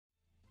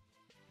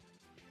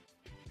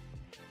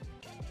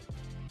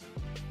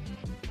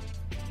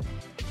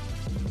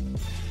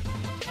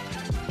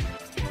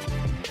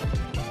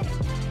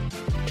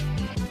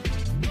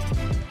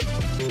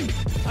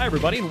Hi,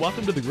 everybody, and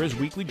welcome to the Grizz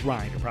Weekly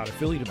Grind, a proud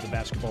affiliate of the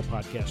Basketball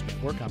Podcast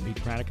Network. I'm Pete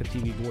Pranica,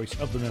 TV voice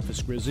of the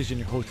Memphis Grizzlies and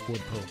your host for the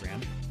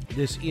program.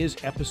 This is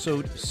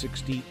episode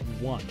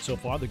 61. So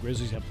far, the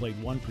Grizzlies have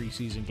played one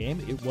preseason game.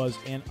 It was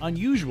an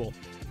unusual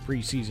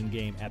preseason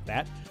game at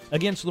that,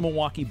 against the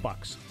Milwaukee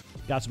Bucks.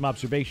 Got some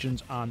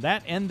observations on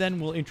that, and then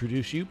we'll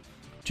introduce you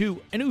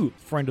to a new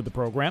friend of the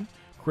program,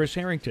 Chris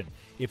Herrington.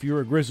 If you're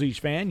a Grizzlies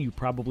fan, you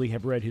probably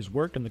have read his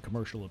work in the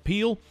Commercial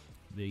Appeal,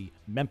 the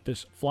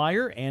Memphis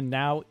Flyer, and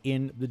now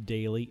in the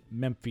Daily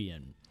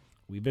Memphian.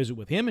 We visit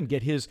with him and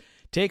get his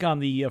take on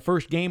the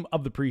first game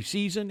of the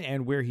preseason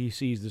and where he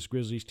sees this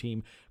Grizzlies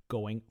team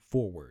going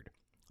forward.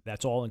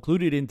 That's all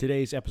included in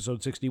today's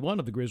episode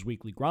 61 of the Grizz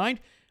Weekly Grind,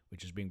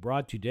 which is being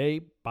brought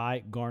today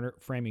by Garner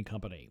Framing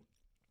Company.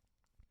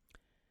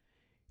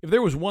 If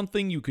there was one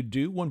thing you could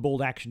do, one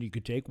bold action you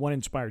could take, one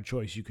inspired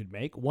choice you could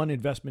make, one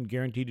investment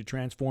guaranteed to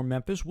transform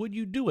Memphis, would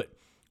you do it?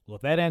 Well,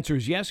 if that answer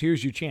is yes,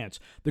 here's your chance.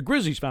 The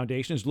Grizzlies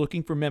Foundation is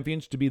looking for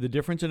Memphians to be the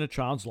difference in a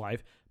child's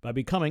life by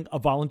becoming a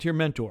volunteer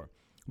mentor.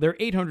 There are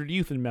 800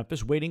 youth in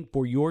Memphis waiting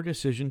for your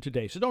decision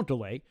today, so don't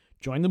delay.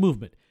 Join the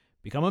movement.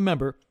 Become a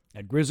member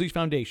at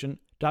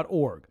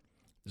grizzliesfoundation.org.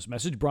 This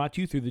message brought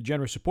to you through the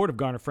generous support of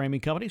Garner Framing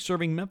Company.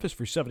 Serving Memphis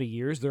for 70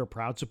 years, they're a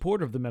proud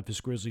supporter of the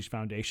Memphis Grizzlies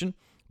Foundation.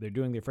 They're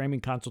doing their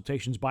framing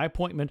consultations by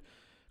appointment.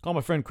 Call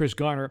my friend Chris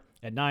Garner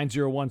at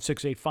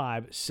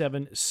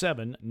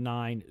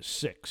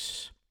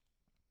 901-685-7796.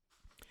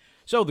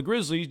 So the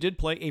Grizzlies did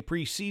play a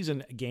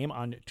preseason game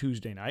on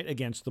Tuesday night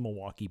against the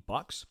Milwaukee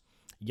Bucks.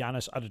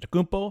 Giannis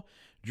Antetokounmpo,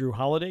 Drew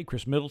Holiday,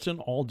 Chris Middleton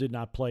all did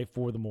not play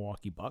for the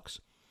Milwaukee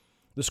Bucks.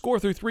 The score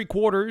through three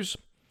quarters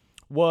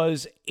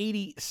was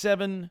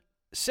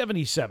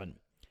 87-77.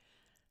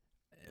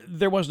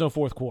 There was no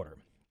fourth quarter.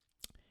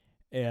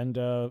 And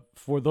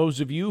for those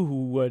of you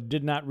who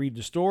did not read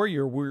the story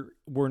or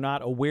were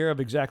not aware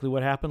of exactly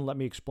what happened, let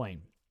me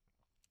explain.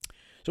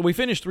 So we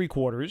finished three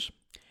quarters,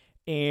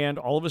 and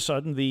all of a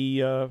sudden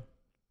the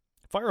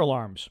fire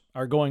alarms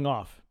are going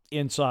off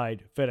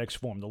inside FedEx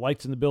Forum. The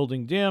lights in the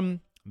building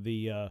dim,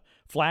 the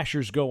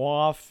flashers go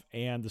off,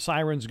 and the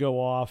sirens go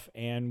off,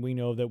 and we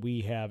know that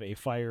we have a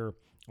fire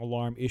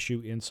alarm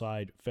issue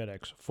inside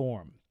FedEx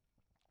Forum.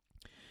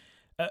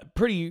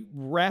 Pretty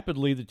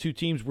rapidly, the two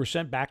teams were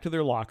sent back to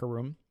their locker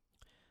room.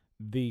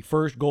 The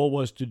first goal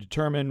was to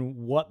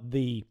determine what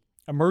the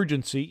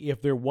emergency,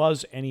 if there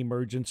was an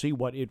emergency,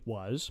 what it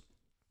was,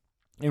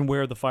 and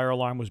where the fire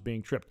alarm was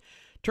being tripped.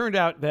 Turned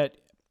out that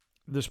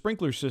the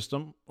sprinkler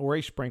system, or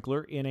a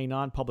sprinkler, in a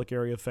non-public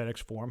area of FedEx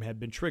Forum had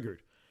been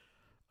triggered.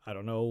 I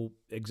don't know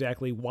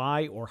exactly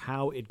why or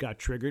how it got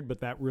triggered,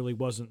 but that really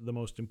wasn't the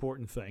most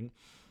important thing.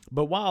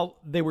 But while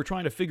they were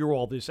trying to figure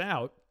all this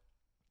out,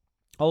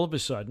 all of a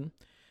sudden,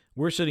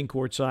 we're sitting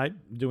courtside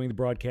doing the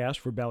broadcast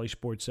for Bally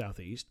Sports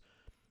Southeast,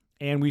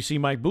 and we see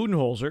Mike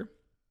Budenholzer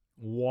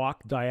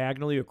walk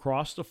diagonally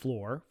across the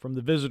floor from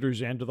the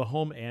visitor's end to the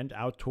home end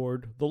out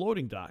toward the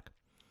loading dock.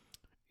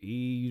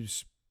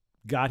 He's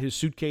got his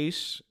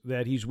suitcase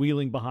that he's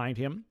wheeling behind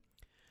him.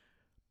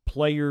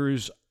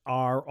 Players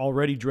are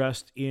already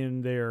dressed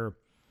in their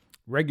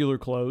regular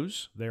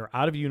clothes. They're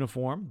out of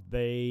uniform.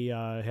 They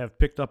have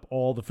picked up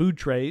all the food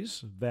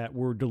trays that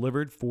were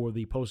delivered for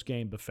the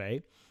post-game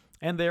buffet,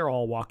 and they're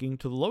all walking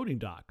to the loading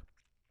dock.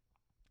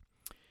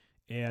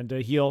 And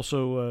he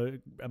also,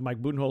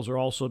 Mike Budenholzer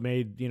also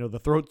made, the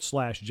throat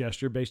slash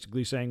gesture,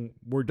 basically saying,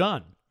 "We're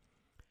done."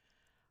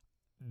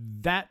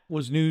 That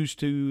was news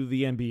to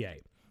the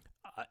NBA.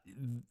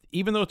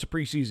 Even though it's a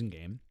preseason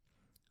game,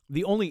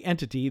 the only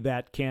entity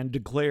that can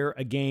declare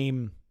a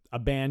game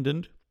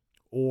abandoned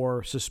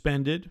or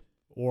suspended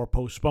or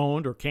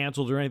postponed or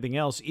canceled or anything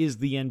else is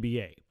the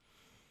NBA.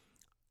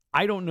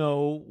 I don't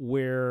know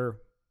where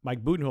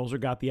Mike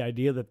Budenholzer got the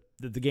idea that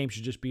the game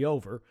should just be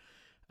over.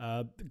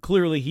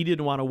 Clearly, he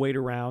didn't want to wait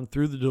around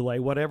through the delay,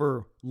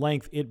 whatever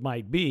length it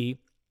might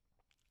be.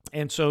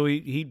 And so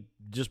he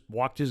just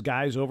walked his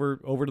guys over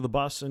to the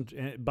bus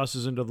and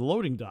buses into the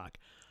loading dock.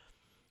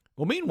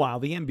 Well, meanwhile,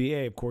 the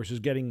NBA, of course, is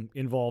getting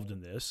involved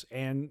in this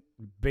and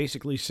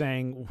basically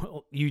saying,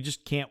 well, you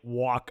just can't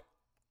walk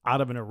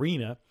out of an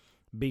arena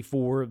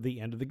before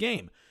the end of the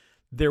game.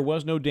 There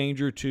was no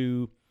danger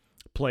to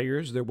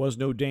players. There was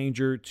no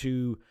danger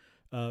to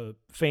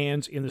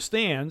fans in the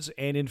stands.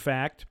 And in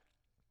fact,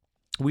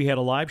 we had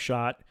a live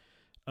shot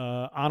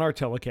on our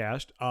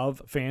telecast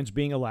of fans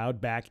being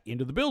allowed back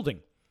into the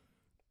building.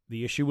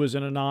 The issue was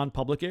in a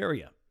non-public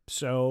area.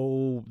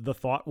 So the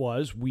thought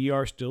was we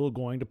are still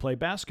going to play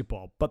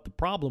basketball. But the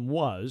problem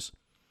was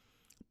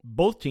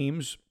both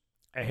teams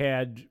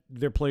had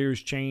their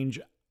players change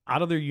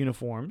out of their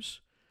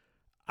uniforms.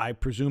 I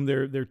presume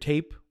their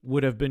tape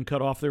would have been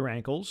cut off their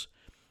ankles.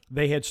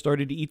 They had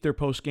started to eat their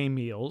post-game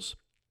meals.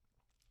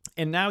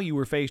 And now you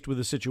were faced with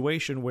a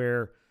situation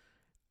where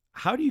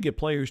how do you get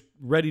players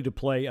ready to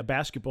play a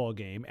basketball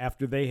game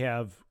after they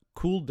have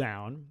cooled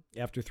down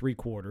after three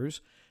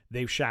quarters,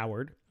 they've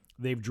showered,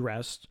 they've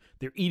dressed,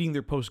 they're eating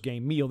their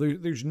post-game meal?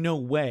 There's no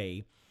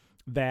way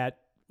that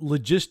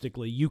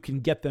logistically you can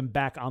get them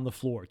back on the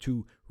floor.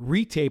 To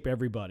retape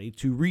everybody,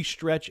 to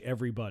restretch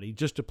everybody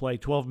just to play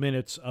 12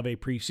 minutes of a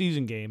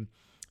preseason game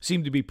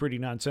seemed to be pretty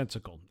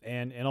nonsensical.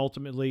 And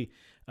ultimately,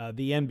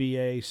 the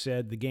NBA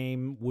said the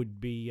game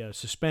would be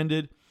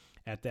suspended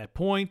at that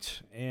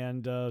point.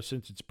 And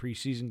since it's a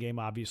preseason game,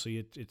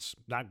 obviously it's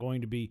not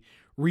going to be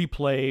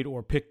replayed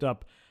or picked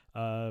up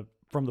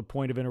from the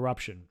point of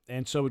interruption.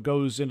 And so it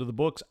goes into the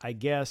books, I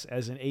guess,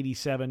 as an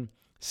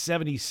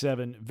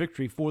 87-77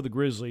 victory for the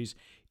Grizzlies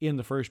in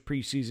the first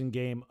preseason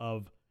game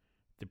of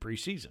the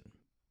preseason.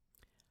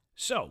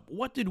 So,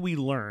 what did we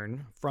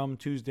learn from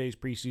Tuesday's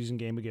preseason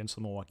game against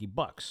the Milwaukee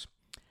Bucks?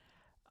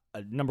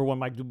 Number one,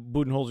 Mike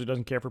Budenholzer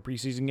doesn't care for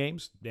preseason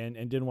games and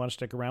didn't want to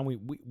stick around.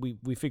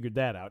 We figured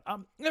that out.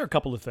 There are a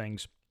couple of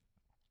things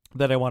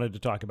that I wanted to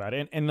talk about.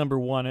 And number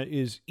one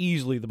is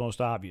easily the most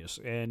obvious,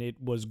 and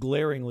it was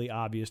glaringly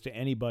obvious to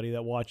anybody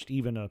that watched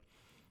even a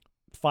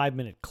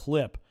 5-minute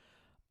clip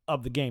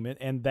of the game,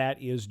 and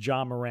that is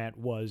Ja Morant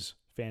was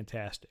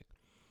fantastic.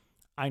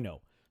 I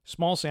know,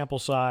 small sample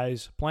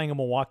size, playing a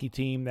Milwaukee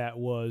team that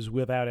was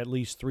without at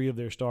least 3 of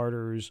their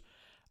starters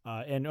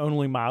and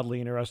only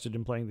mildly interested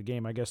in playing the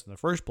game, I guess, in the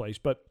first place.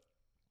 But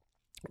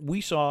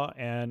we saw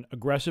an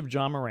aggressive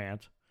Ja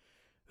Morant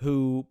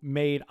who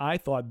made, I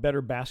thought,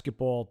 better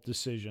basketball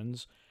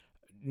decisions.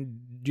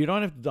 You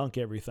don't have to dunk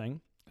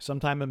everything.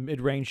 Sometimes a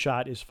mid-range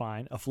shot is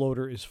fine. A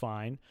floater is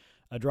fine.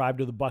 A drive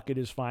to the bucket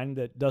is fine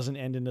that doesn't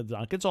end in a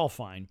dunk. It's all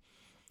fine.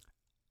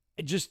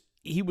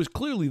 He was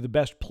clearly the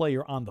best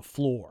player on the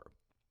floor,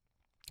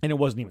 and it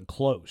wasn't even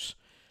close.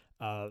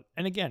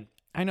 And again,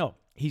 I know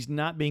he's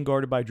not being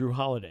guarded by Drew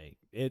Holiday.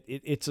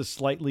 It's a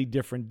slightly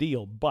different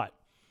deal, but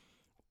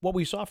what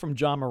we saw from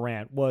Ja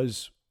Morant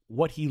was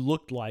what he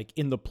looked like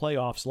in the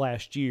playoffs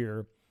last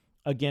year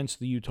against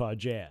the Utah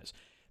Jazz.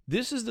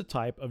 This is the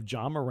type of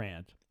Ja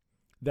Morant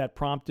that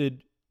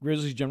prompted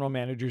Grizzlies general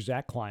manager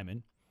Zach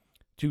Kleiman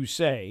to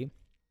say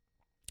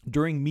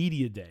during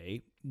media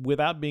day,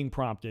 without being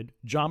prompted,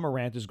 Ja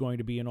Morant is going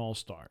to be an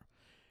all-star.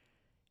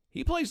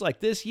 He plays like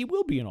this, he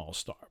will be an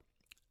all-star.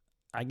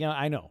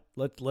 I know.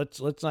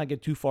 Let's not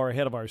get too far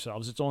ahead of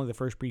ourselves. It's only the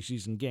first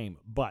preseason game.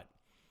 But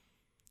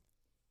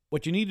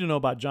what you need to know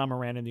about Ja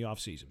Morant in the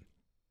offseason,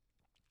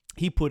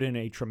 he put in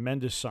a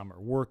tremendous summer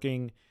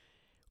working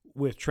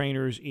with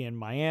trainers in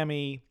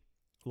Miami,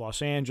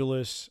 Los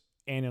Angeles,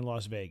 and in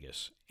Las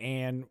Vegas,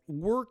 and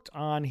worked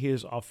on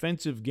his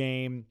offensive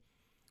game,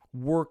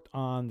 worked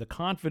on the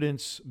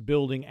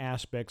confidence-building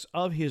aspects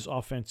of his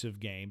offensive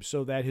game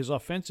so that his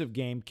offensive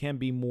game can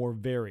be more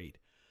varied.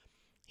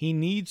 He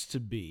needs to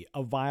be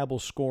a viable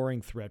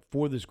scoring threat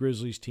for this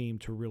Grizzlies team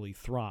to really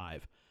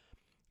thrive.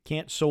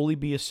 Can't solely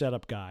be a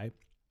setup guy.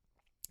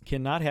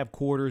 Cannot have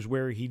quarters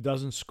where he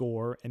doesn't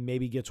score and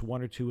maybe gets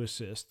 1 or 2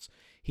 assists.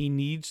 He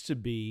needs to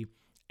be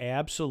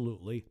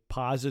absolutely,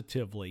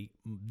 positively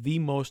the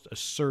most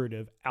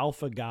assertive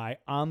alpha guy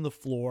on the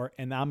floor,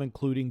 and I'm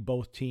including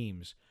both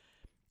teams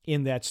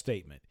in that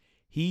statement.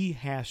 He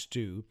has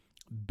to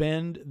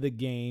bend the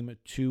game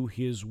to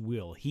his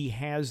will. He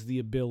has the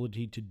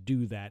ability to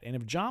do that. And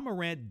if Ja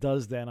Morant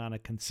does that on a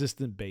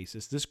consistent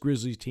basis, this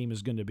Grizzlies team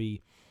is going to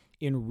be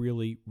in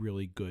really,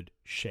 really good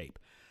shape.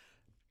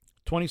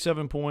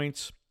 27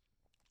 points,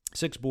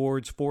 6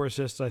 boards, 4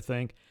 assists, I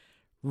think.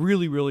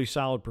 Really, really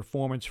solid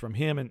performance from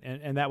him,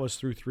 and that was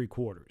through 3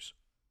 quarters.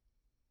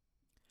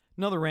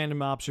 Another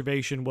random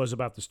observation was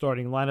about the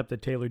starting lineup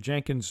that Taylor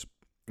Jenkins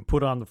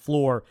put on the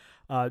floor.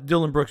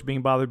 Dylan Brooks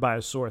being bothered by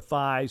a sore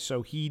thigh,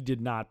 so he did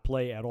not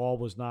play at all,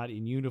 was not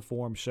in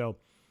uniform. So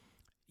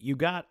you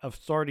got a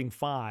starting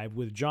 5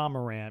 with Ja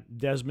Morant,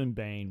 Desmond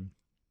Bane,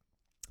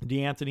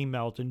 DeAnthony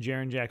Melton,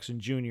 Jaren Jackson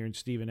Jr., and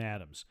Steven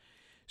Adams.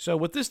 So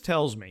what this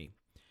tells me,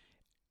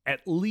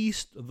 at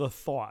least the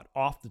thought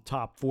off the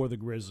top for the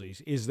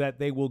Grizzlies, is that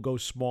they will go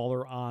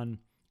smaller on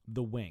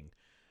the wing.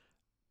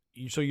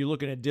 So you're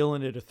looking at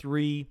Dylan at a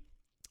 3,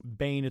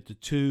 Bane at the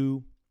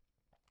 2,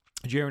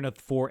 Jaren at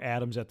the 4,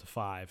 Adams at the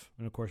 5.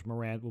 And, of course,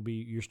 Morant will be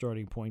your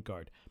starting point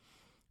guard.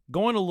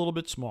 Going a little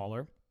bit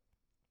smaller,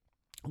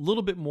 a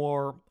little bit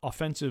more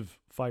offensive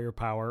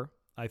firepower,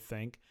 I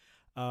think.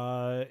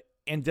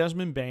 And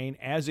Desmond Bane,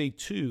 as a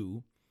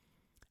 2,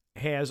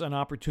 has an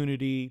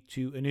opportunity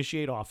to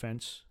initiate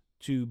offense,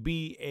 to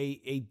be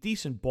a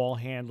decent ball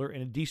handler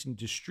and a decent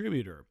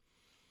distributor.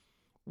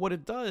 What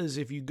it does,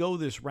 if you go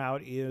this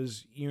route,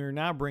 is you're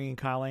now bringing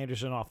Kyle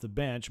Anderson off the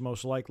bench,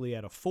 most likely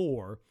at a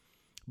 4,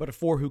 but a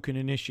 4 who can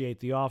initiate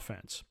the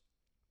offense.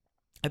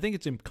 I think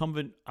it's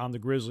incumbent on the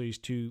Grizzlies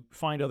to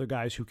find other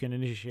guys who can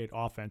initiate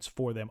offense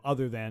for them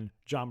other than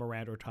Ja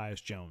Morant or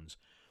Tyus Jones.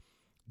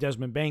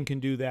 Desmond Bane can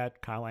do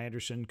that. Kyle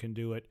Anderson can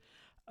do it.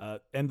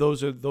 And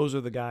those are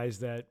the guys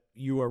that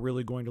you are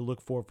really going to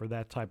look for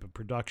that type of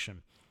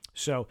production.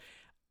 So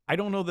I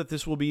don't know that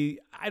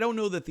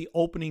the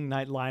opening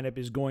night lineup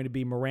is going to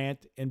be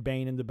Morant and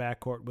Bane in the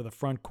backcourt with a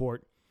front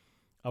court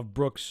of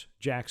Brooks,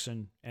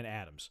 Jackson, and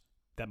Adams.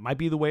 That might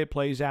be the way it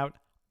plays out.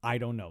 I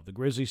don't know. The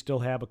Grizzlies still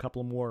have a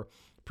couple more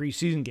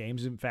preseason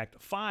games. In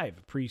fact,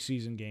 5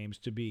 preseason games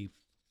to be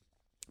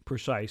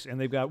precise. And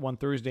they've got one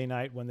Thursday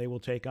night when they will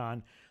take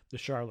on the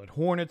Charlotte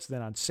Hornets.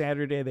 Then on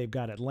Saturday, they've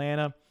got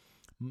Atlanta.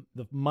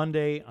 The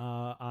Monday,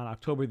 on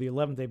October the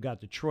 11th, they've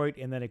got Detroit,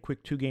 and then a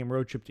quick 2-game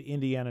road trip to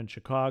Indiana and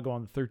Chicago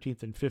on the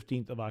 13th and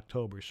 15th of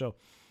October. So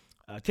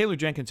Taylor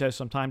Jenkins has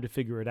some time to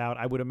figure it out.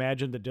 I would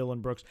imagine that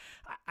Dylan Brooks,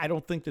 I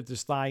don't think that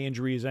this thigh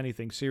injury is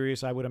anything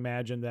serious. I would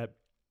imagine that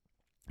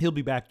he'll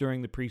be back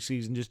during the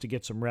preseason just to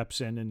get some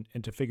reps in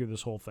and to figure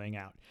this whole thing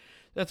out.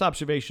 That's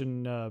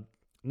observation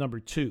number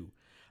 2.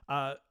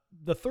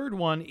 The third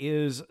one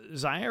is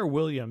Zaire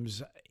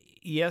Williams.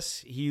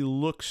 Yes, he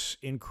looks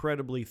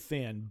incredibly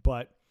thin,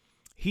 but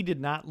he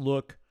did not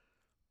look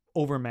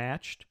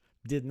overmatched,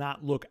 did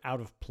not look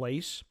out of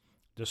place,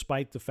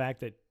 despite the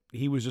fact that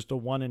he was just a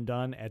one and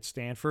done at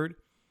Stanford.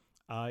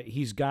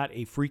 He's got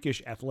a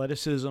freakish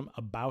athleticism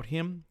about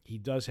him. He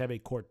does have a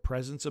court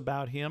presence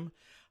about him.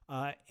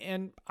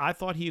 And I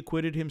thought he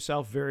acquitted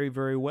himself very,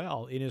 very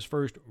well in his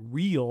first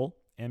real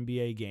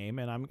NBA game.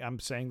 And I'm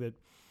saying that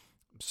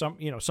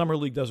Summer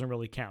League doesn't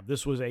really count.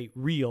 This was a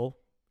real,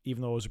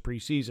 even though it was a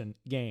preseason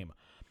game.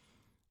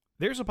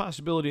 There's a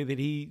possibility that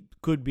he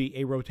could be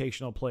a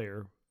rotational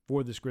player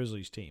for this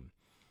Grizzlies team.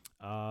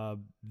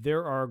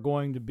 There are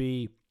going to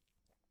be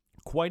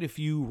quite a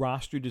few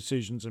roster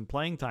decisions and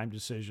playing time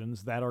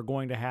decisions that are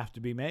going to have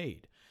to be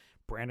made.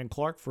 Brandon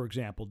Clark, for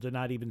example, did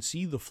not even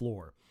see the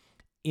floor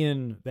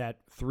in that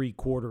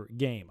 3-quarter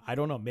game. I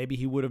don't know. Maybe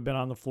he would have been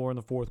on the floor in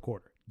the 4th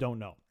quarter. Don't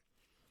know.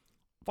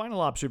 Final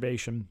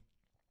observation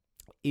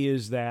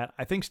is that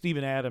I think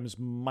Steven Adams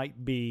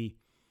might be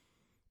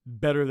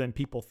better than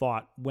people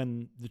thought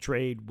when the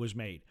trade was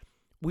made.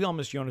 We all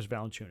miss Jonas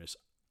Valanciunas.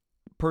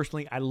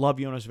 Personally, I love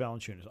Jonas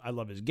Valanciunas. I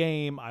love his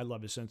game. I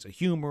love his sense of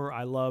humor.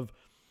 I love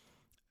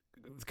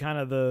kind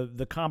of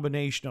the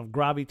combination of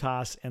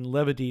gravitas and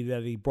levity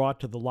that he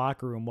brought to the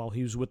locker room while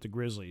he was with the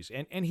Grizzlies.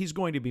 And he's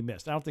going to be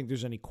missed. I don't think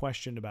there's any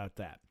question about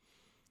that.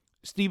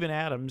 Steven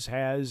Adams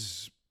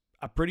has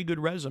a pretty good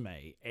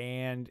resume.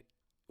 And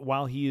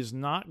while he is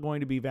not going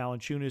to be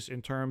Valanciunas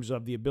in terms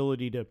of the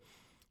ability to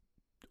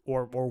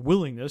or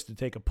willingness to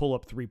take a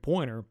pull-up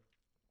three-pointer,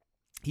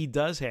 he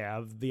does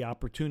have the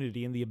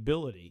opportunity and the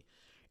ability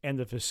and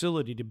the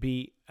facility to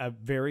be a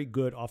very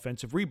good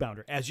offensive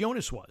rebounder, as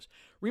Jonas was.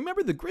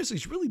 Remember, the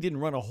Grizzlies really didn't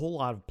run a whole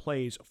lot of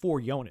plays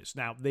for Jonas.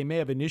 Now, they may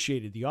have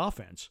initiated the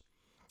offense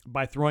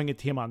by throwing it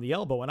to him on the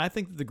elbow, and I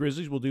think that the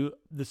Grizzlies will do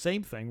the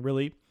same thing,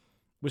 really,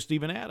 with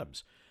Steven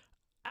Adams.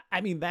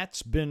 I mean,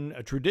 that's been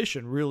a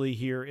tradition, really,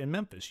 here in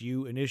Memphis.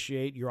 You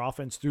initiate your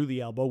offense through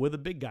the elbow with a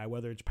big guy,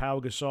 whether it's Pau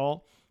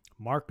Gasol,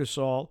 Marc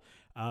Gasol,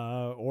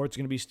 or it's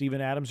going to be Steven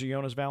Adams or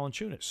Jonas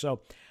Valanciunas.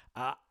 So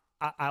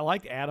I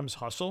liked Adams'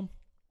 hustle,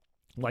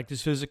 liked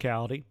his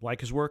physicality, liked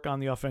his work on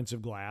the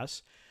offensive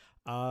glass,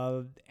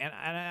 and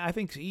I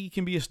think he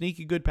can be a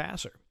sneaky good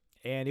passer.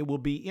 And it will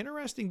be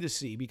interesting to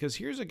see, because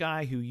here's a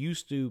guy who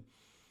used to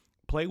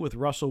play with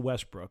Russell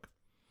Westbrook,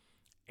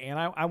 and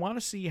I want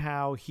to see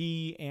how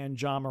he and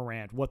John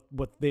Morant,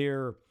 what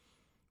their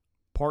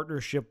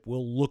partnership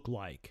will look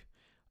like.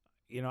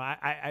 You know,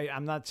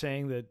 I'm not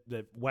saying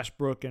that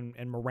Westbrook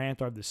and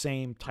Morant are the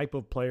same type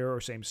of player or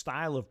same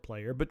style of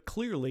player, but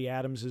clearly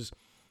Adams has,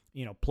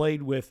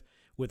 played with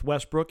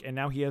Westbrook, and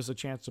now he has a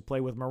chance to play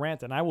with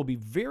Morant, and I will be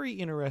very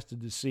interested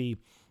to see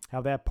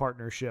how that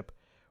partnership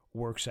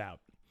works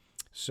out.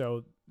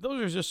 So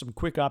those are just some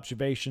quick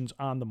observations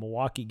on the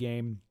Milwaukee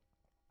game.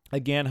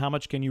 Again, how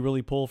much can you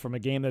really pull from a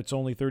game that's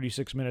only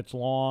 36 minutes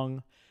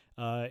long,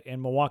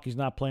 and Milwaukee's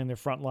not playing their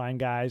frontline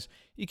guys?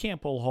 You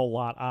can't pull a whole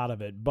lot out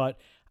of it, but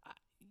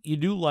you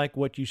do like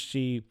what you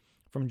see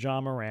from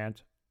John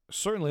Morant.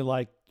 Certainly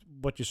like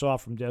what you saw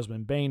from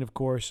Desmond Bane, of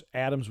course.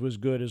 Adams was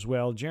good as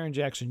well. Jaren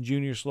Jackson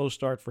Jr., slow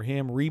start for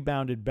him,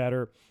 rebounded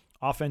better.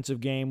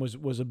 Offensive game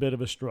was a bit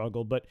of a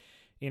struggle, but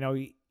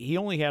he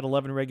only had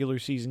 11 regular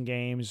season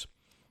games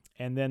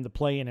and then the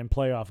play-in and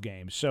playoff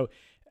games. So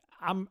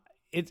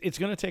it's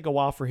going to take a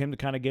while for him to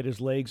kind of get his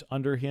legs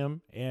under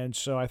him, and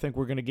so I think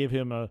we're going to give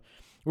him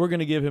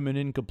an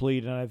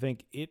incomplete, and I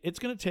think it's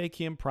going to take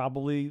him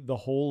probably the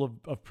whole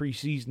of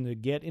preseason to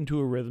get into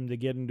a rhythm, to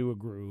get into a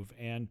groove.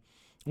 And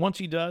once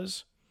he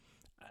does,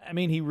 I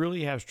mean, he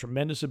really has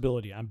tremendous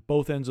ability on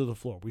both ends of the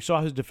floor. We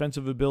saw his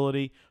defensive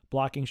ability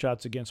blocking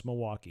shots against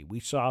Milwaukee. We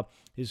saw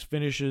his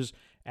finishes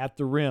at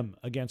the rim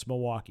against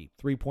Milwaukee.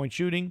 3-point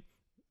shooting,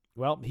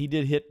 well, he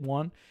did hit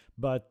one,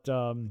 but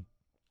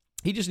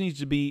he just needs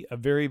to be a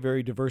very,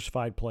 very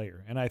diversified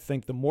player. And I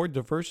think the more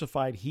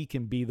diversified he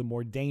can be, the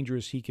more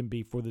dangerous he can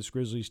be for this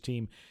Grizzlies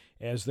team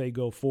as they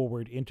go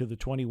forward into the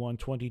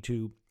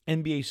 21-22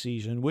 NBA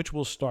season, which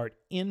will start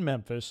in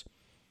Memphis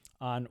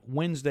on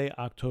Wednesday,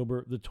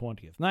 October the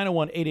 20th.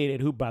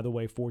 901-888-HOOP, by the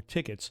way, for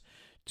tickets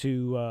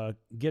to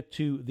get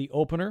to the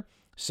opener.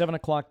 7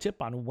 o'clock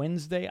tip on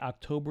Wednesday,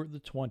 October the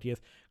 20th.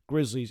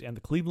 Grizzlies and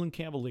the Cleveland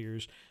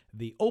Cavaliers,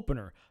 the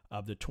opener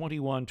of the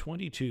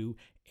 21-22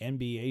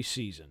 NBA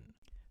season.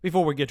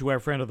 Before we get to our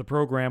friend of the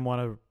program, I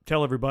want to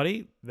tell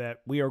everybody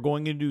that we are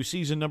going into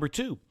season number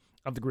 2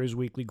 of the Grizz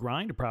Weekly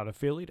Grind, a proud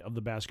affiliate of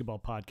the Basketball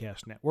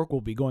Podcast Network.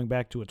 We'll be going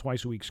back to a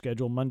twice-a-week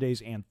schedule,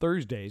 Mondays and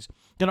Thursdays.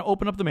 Going to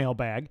open up the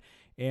mailbag,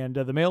 and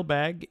the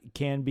mailbag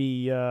can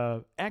be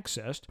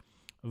accessed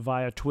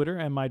via Twitter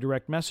and my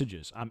direct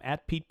messages. I'm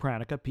at Pete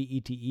Pranica,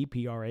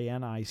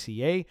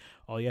 Petepranica.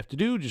 All you have to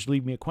do, just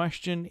leave me a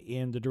question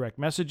in the direct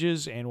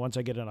messages, and once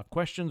I get enough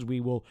questions, we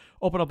will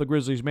open up the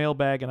Grizzlies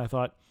mailbag, and I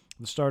thought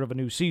the start of a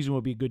new season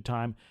would be a good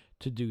time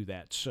to do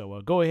that. So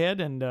go ahead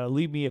and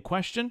leave me a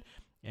question,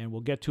 and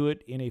we'll get to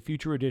it in a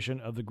future edition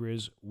of the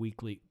Grizz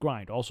Weekly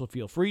Grind. Also,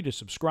 feel free to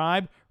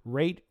subscribe,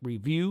 rate,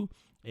 review,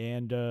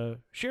 and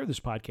share this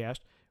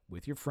podcast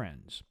with your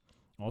friends.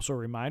 Also, a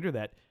reminder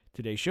that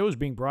today's show is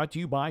being brought to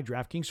you by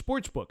DraftKings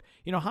Sportsbook.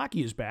 You know,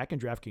 hockey is back,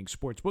 and DraftKings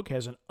Sportsbook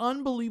has an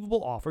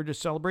unbelievable offer to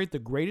celebrate the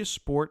greatest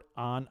sport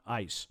on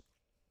ice.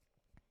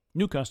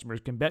 New customers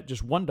can bet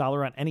just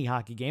 $1 on any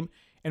hockey game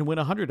and win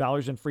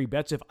 $100 in free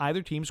bets if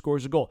either team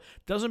scores a goal.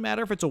 Doesn't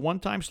matter if it's a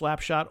one-time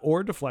slap shot or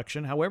a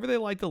deflection. However they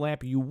light the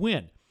lamp, you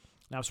win.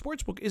 Now,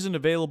 Sportsbook isn't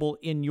available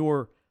in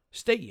your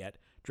state yet.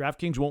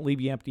 DraftKings won't leave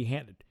you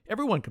empty-handed.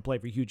 Everyone can play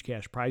for huge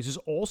cash prizes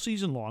all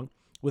season long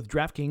with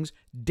DraftKings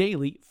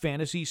daily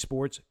fantasy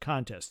sports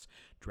contests.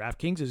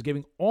 DraftKings is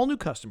giving all new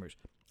customers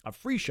a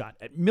free shot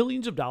at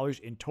millions of dollars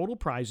in total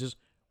prizes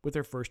with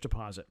their first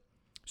deposit.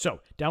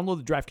 So,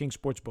 download the DraftKings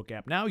Sportsbook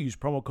app now, use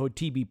promo code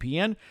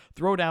TBPN,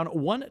 throw down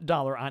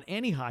 $1 on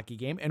any hockey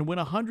game, and win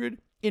 $100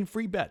 in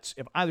free bets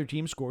if either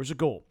team scores a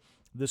goal.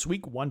 This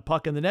week, one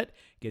puck in the net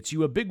gets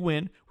you a big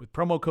win with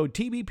promo code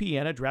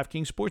TBPN at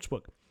DraftKings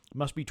Sportsbook.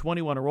 Must be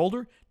 21 or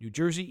older, New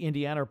Jersey,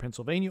 Indiana, or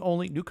Pennsylvania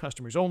only, new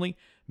customers only,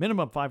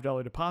 minimum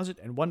 $5 deposit,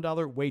 and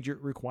 $1 wager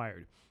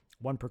required.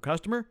 One per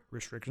customer,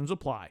 restrictions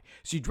apply.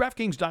 See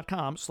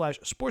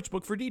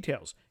DraftKings.com/sportsbook for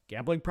details.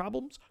 Gambling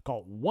problems?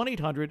 Call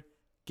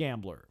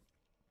 1-800-GAMBLER.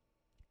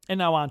 And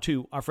now on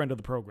to our friend of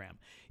the program.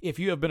 If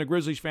you have been a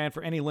Grizzlies fan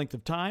for any length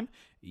of time,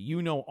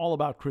 you know all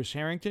about Chris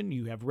Herrington.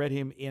 You have read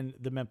him in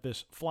the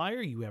Memphis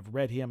Flyer. You have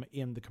read him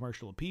in the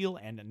Commercial Appeal,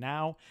 and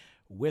now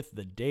with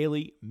the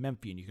Daily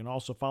Memphian. You can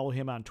also follow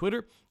him on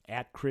Twitter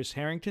at Chris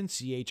Herrington,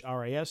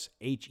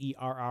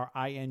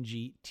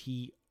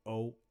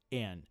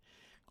 ChrisHerrington.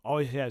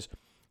 Always has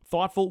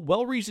thoughtful,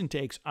 well-reasoned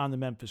takes on the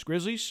Memphis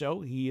Grizzlies, so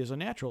he is a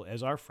natural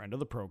as our friend of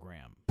the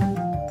program.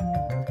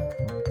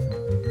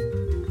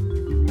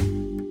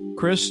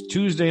 Chris,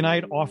 Tuesday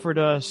night offered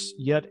us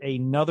yet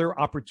another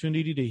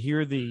opportunity to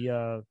hear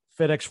the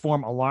FedEx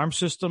Forum alarm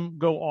system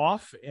go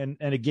off, and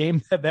a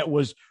game that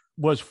was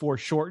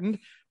foreshortened.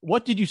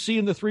 What did you see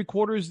in the three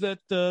quarters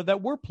that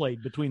were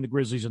played between the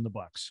Grizzlies and the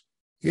Bucks?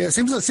 Yeah, it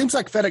seems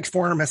like FedEx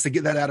Forum has to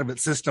get that out of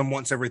its system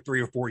once every 3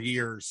 or 4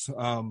 years,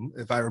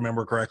 if I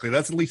remember correctly.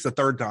 That's at least the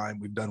third time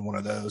we've done one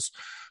of those.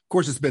 Of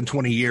course, it's been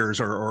 20 years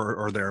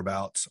or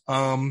thereabouts.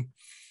 I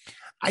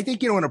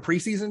think, in a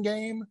preseason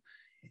game,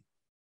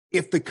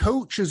 if the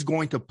coach is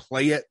going to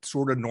play it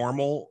sort of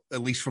normal,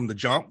 at least from the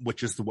jump,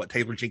 which is what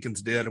Taylor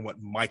Jenkins did and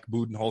what Mike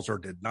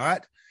Budenholzer did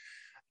not,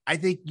 I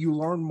think you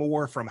learn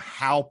more from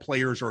how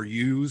players are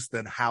used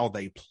than how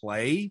they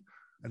play.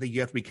 I think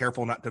you have to be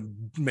careful not to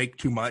make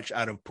too much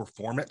out of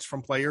performance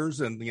from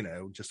players and,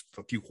 just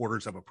a few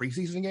quarters of a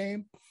preseason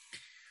game.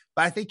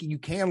 But I think you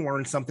can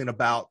learn something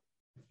about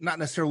not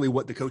necessarily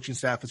what the coaching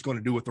staff is going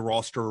to do with the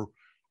roster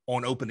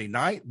on opening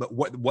night, but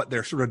what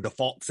their sort of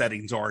default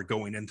settings are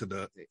going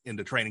into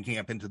training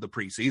camp, into the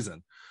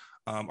preseason.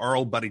 Our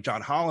old buddy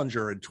John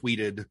Hollinger had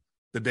tweeted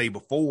the day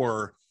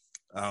before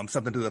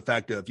something to the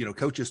effect of,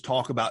 coaches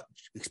talk about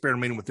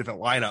experimenting with different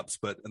lineups,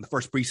 but in the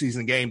first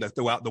preseason game, they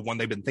throw out the one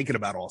they've been thinking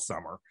about all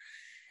summer.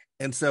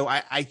 And so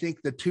I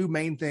think the two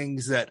main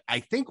things that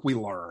I think we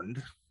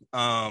learned,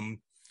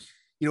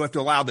 have to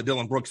allow that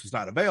Dylan Brooks was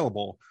not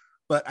available,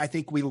 but I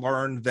think we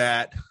learned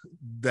that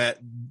the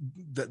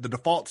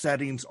default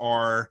settings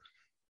are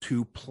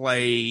to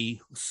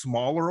play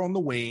smaller on the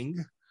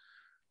wing,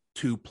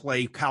 to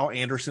play Kyle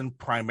Anderson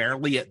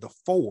primarily at the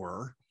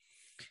 4,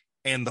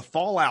 and the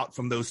fallout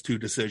from those two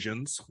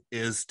decisions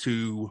is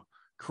to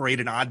create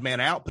an odd man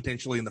out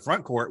potentially in the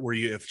front court, where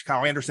if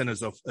Kyle Anderson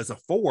is a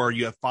 4,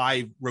 you have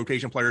 5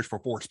 rotation players for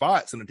 4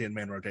 spots in a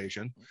 10-man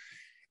rotation.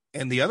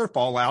 And the other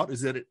fallout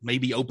is that it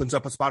maybe opens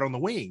up a spot on the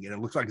wing, and it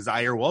looks like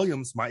Zaire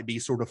Williams might be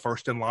sort of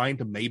first in line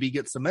to maybe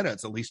get some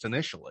minutes, at least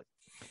initially.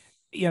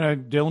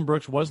 Dylan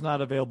Brooks was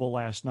not available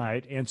last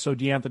night, and so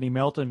DeAnthony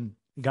Melton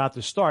got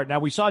the start. Now,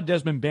 we saw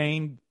Desmond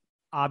Bane,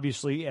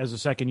 obviously, as a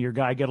second-year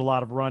guy, get a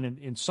lot of run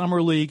in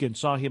Summer League and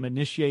saw him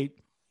initiate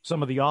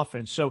some of the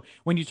offense. So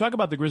when you talk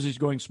about the Grizzlies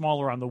going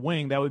smaller on the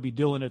wing, that would be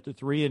Dylan at the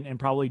 3 and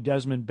probably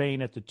Desmond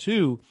Bane at the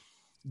 2.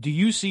 Do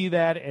you see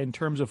that in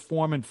terms of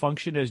form and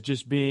function as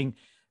just being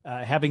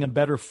having a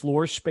better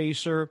floor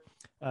spacer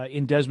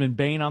in Desmond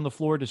Bane on the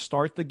floor to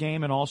start the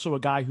game, and also a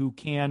guy who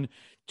can,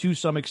 to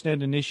some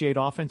extent, initiate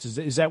offense?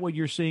 Is that what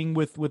you're seeing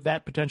with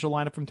that potential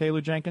lineup from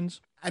Taylor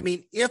Jenkins? I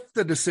mean, if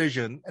the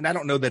decision, and I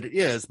don't know that it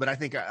is, but I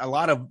think a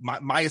lot of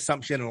my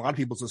assumption and a lot of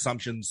people's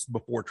assumptions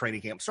before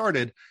training camp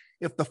started,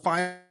 if the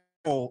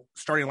final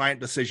starting lineup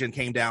decision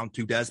came down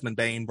to Desmond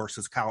Bane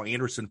versus Kyle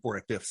Anderson for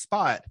a 5th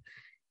spot,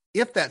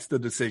 if that's the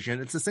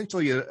decision, it's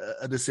essentially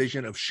a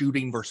decision of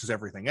shooting versus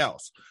everything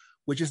else,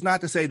 which is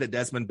not to say that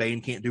Desmond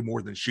Bane can't do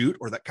more than shoot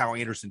or that Kyle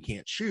Anderson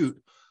can't shoot.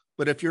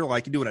 But if you're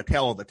like doing a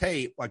tail of the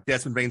tape, like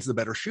Desmond Bane's the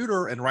better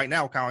shooter, and right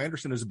now Kyle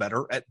Anderson is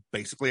better at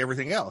basically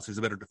everything else. He's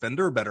a better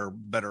defender,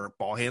 better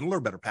ball handler,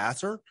 better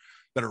passer,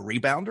 better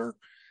rebounder.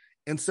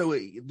 And so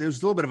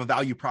there's a little bit of a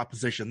value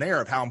proposition there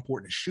of how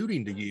important is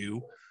shooting to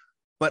you.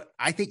 But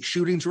I think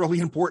shooting's really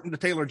important to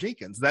Taylor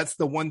Jenkins. That's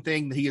the one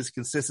thing that he has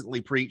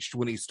consistently preached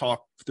when he's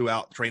talked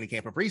throughout training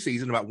camp and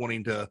preseason about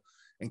wanting to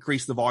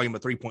increase the volume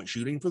of three-point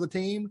shooting for the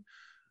team.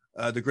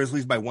 The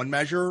Grizzlies, by one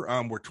measure,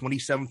 were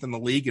 27th in the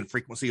league in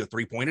frequency of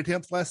three-point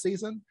attempts last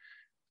season.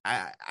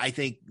 I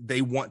think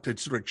they want to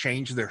sort of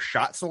change their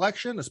shot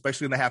selection,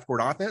 especially in the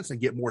half-court offense,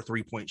 and get more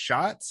three-point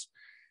shots.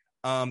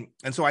 And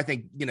so I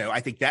think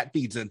that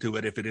feeds into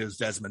it if it is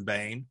Desmond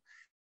Bane.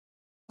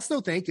 I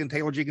also think, and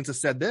Taylor Jenkins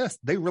has said this,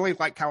 they really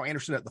like Kyle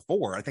Anderson at the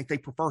 4. I think they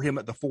prefer him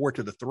at the 4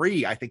 to the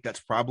 3. I think that's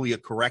probably a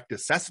correct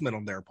assessment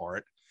on their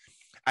part.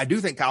 I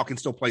do think Kyle can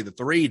still play the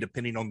 3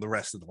 depending on the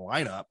rest of the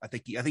lineup. I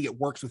think it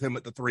works with him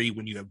at the 3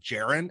 when you have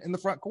Jaren in the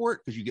front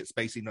court because you get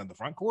spacing on the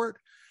front court.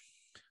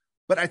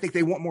 But I think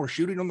they want more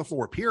shooting on the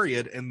floor,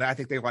 period. And I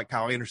think they like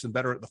Kyle Anderson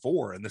better at the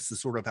 4. And this is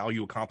sort of how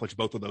you accomplish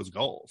both of those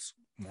goals.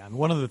 Yeah, and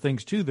one of the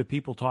things, too, that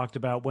people talked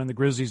about when the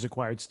Grizzlies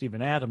acquired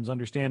Steven Adams,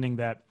 understanding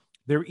that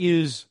there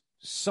is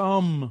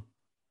some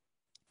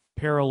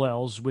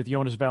parallels with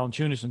Jonas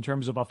Valanciunas in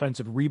terms of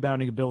offensive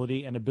rebounding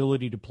ability and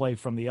ability to play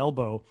from the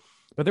elbow.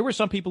 But there were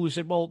some people who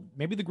said, well,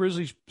 maybe the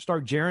Grizzlies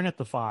start Jaren at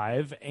the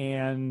 5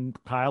 and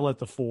Kyle at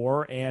the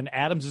 4, and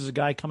Adams is a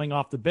guy coming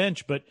off the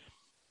bench. But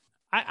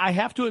I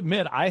have to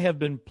admit, I have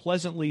been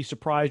pleasantly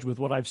surprised with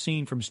what I've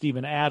seen from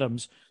Steven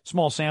Adams.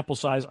 Small sample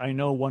size, I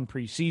know, one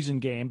preseason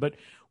game. But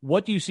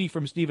what do you see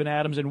from Steven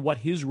Adams and what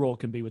his role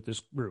can be with this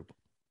group?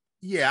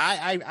 Yeah,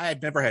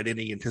 I've never had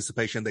any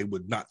anticipation they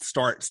would not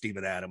start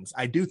Steven Adams.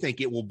 I do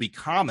think it will be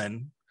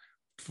common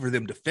for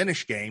them to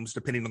finish games,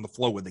 depending on the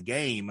flow of the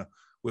game,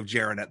 with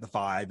Jaren at the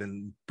 5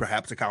 and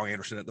perhaps a Kyle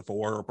Anderson at the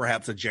 4, or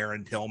perhaps a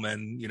Jaren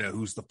Tillman,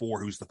 who's the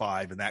 4, who's the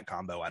 5 in that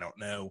combo. I don't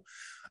know.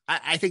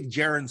 I think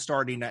Jaren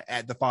starting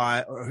at the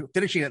 5, or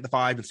finishing at the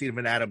 5 and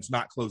Steven Adams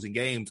not closing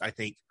games, I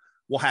think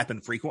will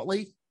happen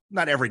frequently.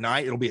 Not every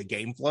night. It'll be a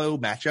game flow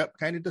matchup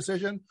kind of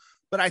decision.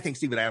 But I think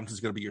Steven Adams is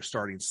going to be your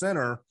starting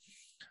center.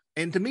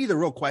 And to me, the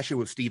real question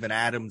with Steven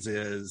Adams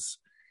is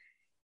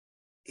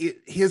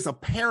his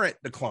apparent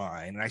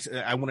decline.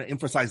 And I want to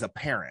emphasize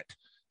apparent.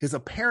 His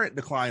apparent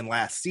decline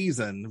last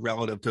season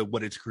relative to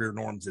what his career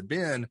norms had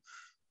been,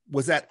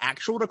 was that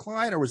actual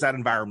decline or was that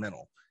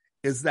environmental?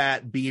 Is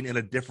that being in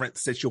a different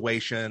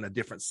situation, a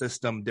different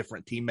system,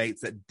 different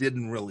teammates that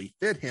didn't really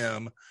fit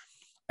him?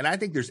 And I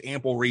think there's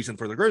ample reason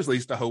for the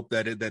Grizzlies to hope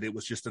that it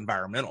was just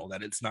environmental,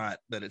 that it's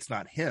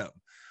not him.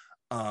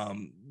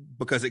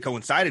 Because it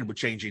coincided with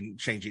changing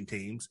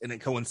teams, and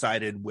it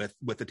coincided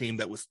with a team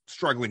that was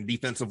struggling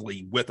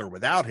defensively with or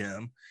without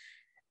him,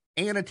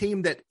 and a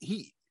team that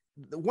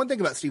the one thing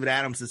about Steven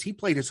Adams is he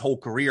played his whole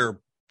career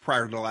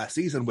prior to the last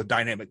season with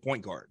dynamic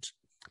point guards,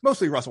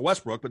 mostly Russell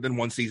Westbrook, but then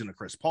one season of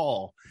Chris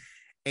Paul.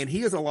 And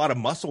he has a lot of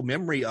muscle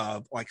memory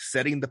of like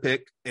setting the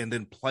pick and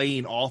then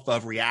playing off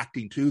of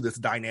reacting to this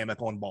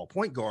dynamic on-ball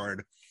point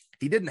guard.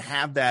 He didn't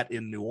have that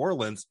in New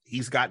Orleans.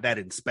 He's got that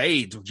in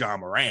spades with John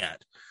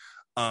Morant.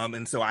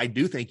 And so I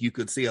do think you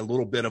could see a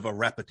little bit of a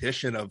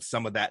repetition of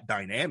some of that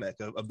dynamic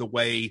of the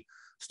way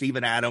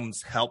Steven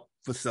Adams helped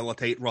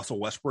facilitate Russell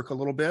Westbrook a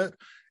little bit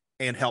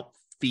and help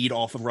feed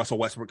off of Russell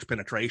Westbrook's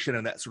penetration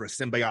and that sort of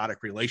symbiotic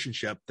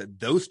relationship that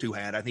those two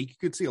had. I think you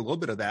could see a little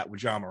bit of that with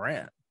John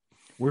Morant.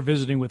 We're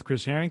visiting with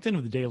Chris Herrington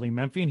of the Daily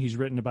Memphian. He's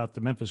written about the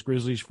Memphis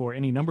Grizzlies for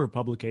any number of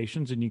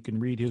publications, and you can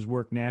read his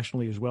work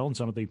nationally as well in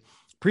some of the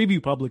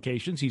preview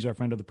publications. He's our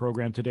friend of the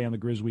program today on the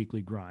Grizz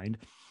Weekly Grind.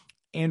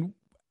 And,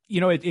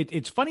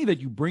 it's funny that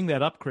you bring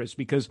that up, Chris,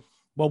 because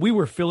while we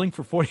were filling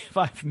for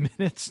 45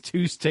 minutes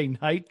Tuesday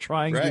night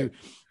trying to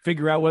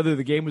figure out whether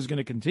the game was going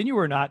to continue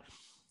or not,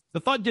 the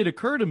thought did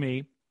occur to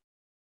me,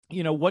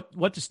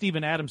 what does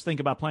Steven Adams think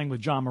about playing with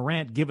John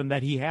Morant, given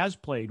that he has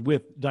played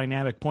with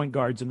dynamic point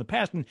guards in the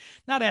past? And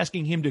not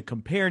asking him to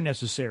compare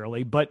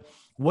necessarily, but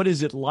what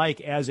is it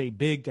like as a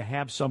big to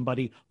have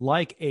somebody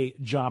like a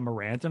John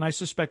Morant? And I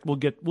suspect we'll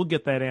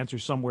get that answer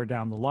somewhere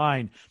down the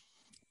line.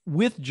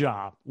 With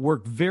Ja,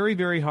 worked very,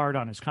 very hard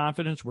on his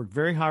confidence, worked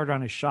very hard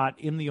on his shot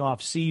in the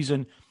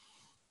offseason.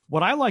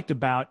 What I liked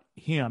about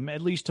him,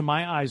 at least to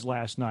my eyes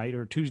last night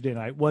or Tuesday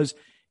night, was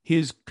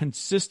his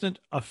consistent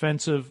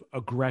offensive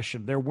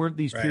aggression. There weren't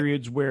these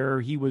periods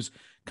where he was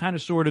kind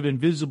of sort of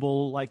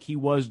invisible like he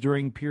was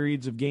during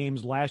periods of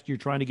games last year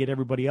trying to get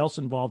everybody else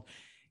involved.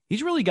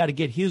 He's really got to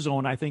get his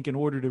own, I think, in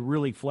order to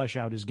really flesh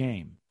out his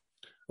game.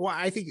 Well,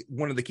 I think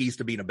one of the keys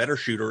to being a better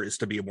shooter is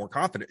to be a more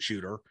confident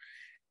shooter.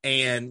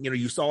 And,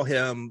 you saw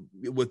him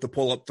with the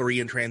pull-up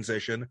 3 in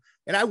transition.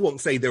 And I won't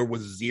say there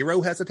was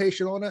zero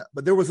hesitation on it,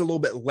 but there was a little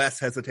bit less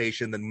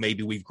hesitation than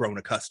maybe we've grown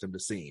accustomed to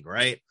seeing,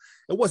 right?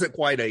 It wasn't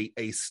quite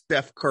a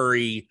Steph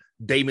Curry,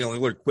 Damian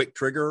Lillard quick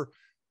trigger,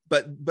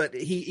 but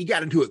he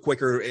got into it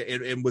quicker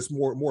and was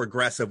more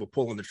aggressive of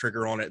pulling the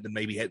trigger on it than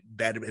maybe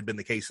that had been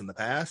the case in the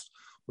past.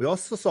 We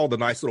also saw the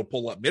nice little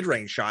pull up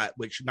mid-range shot,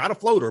 which not a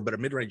floater, but a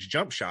mid-range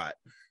jump shot,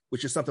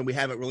 which is something we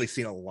haven't really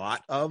seen a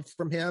lot of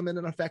from him in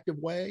an effective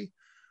way.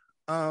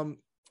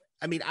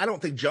 I mean, I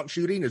don't think jump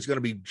shooting is going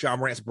to be Ja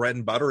Morant's bread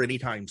and butter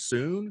anytime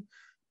soon,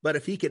 but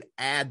if he could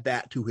add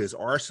that to his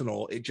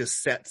arsenal, it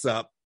just sets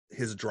up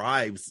his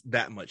drives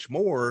that much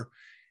more.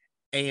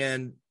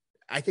 And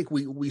I think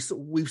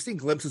we've seen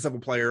glimpses of a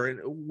player, and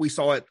we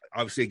saw it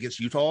obviously against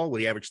Utah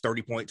when he averaged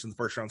 30 points in the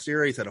first round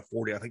series, had a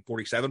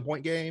 47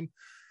 point game.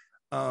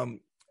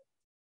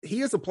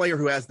 He is a player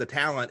who has the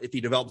talent. If he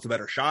develops a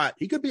better shot,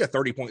 he could be a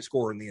 30-point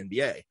scorer in the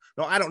NBA.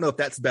 Now, I don't know if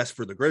that's best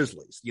for the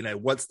Grizzlies. You know,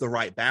 what's the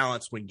right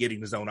balance when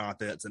getting his own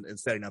offense and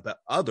setting up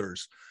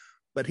others?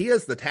 But he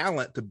has the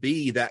talent to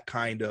be that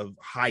kind of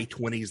high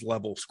 20s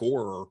level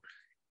scorer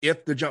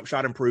if the jump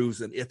shot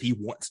improves and if he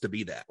wants to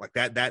be that. Like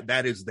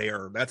that is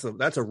there. That's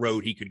a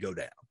road he could go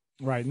down.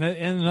 Right.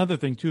 And another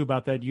thing, too,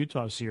 about that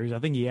Utah series, I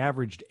think he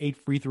averaged 8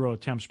 free throw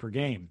attempts per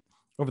game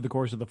over the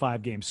course of the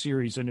 5-game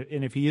series. And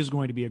if he is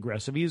going to be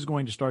aggressive, he is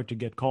going to start to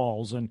get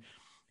calls, and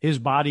his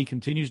body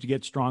continues to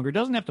get stronger.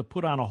 Doesn't have to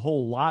put on a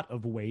whole lot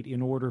of weight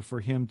in order for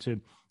him to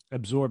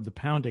absorb the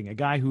pounding. A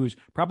guy who's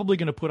probably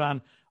going to put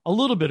on a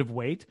little bit of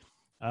weight.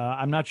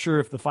 I'm not sure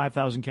if the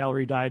 5,000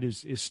 calorie diet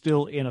is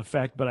still in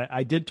effect, but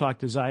I did talk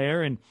to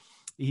Zaire, and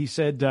he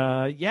said,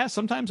 yeah,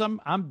 sometimes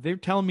they're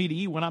telling me to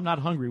eat when I'm not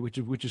hungry,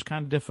 which is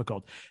kind of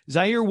difficult.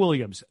 Zaire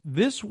Williams,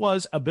 this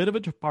was a bit of a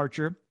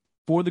departure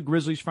for the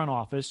Grizzlies front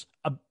office,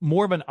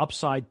 more of an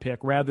upside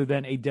pick rather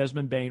than a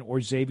Desmond Bane or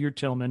Xavier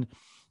Tillman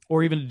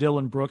or even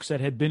Dylan Brooks that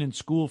had been in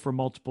school for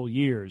multiple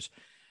years.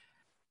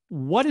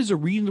 What is a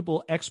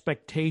reasonable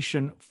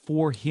expectation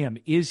for him?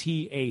 Is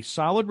he a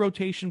solid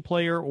rotation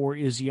player, or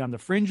is he on the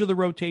fringe of the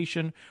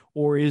rotation,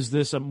 or is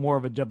this more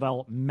of a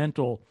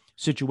developmental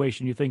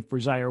situation, you think, for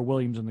Zaire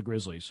Williams and the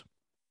Grizzlies?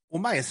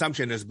 Well, my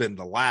assumption has been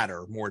the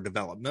latter, more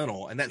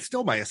developmental, and that's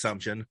still my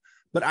assumption.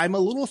 But I'm a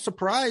little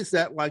surprised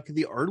that like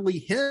the early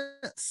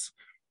hints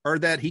are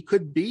that he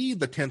could be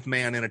the 10th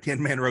man in a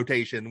 10-man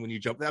rotation when you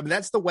jump. I mean,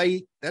 that's the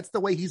way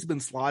he's been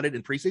slotted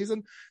in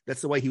preseason.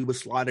 That's the way he was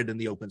slotted in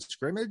the open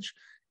scrimmage.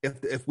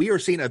 If we are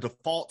seeing a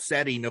default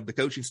setting of the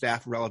coaching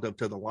staff relative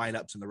to the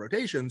lineups and the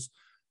rotations,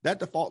 that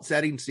default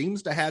setting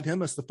seems to have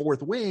him as the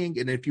fourth wing.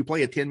 And if you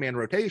play a 10-man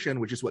rotation,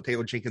 which is what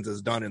Taylor Jenkins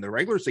has done in the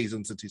regular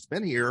season since he's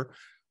been here,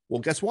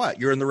 well, guess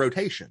what? You're in the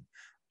rotation.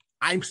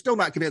 I'm still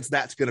not convinced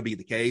that's going to be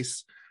the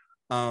case.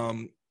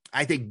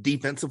 I think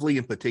defensively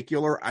in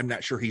particular, I'm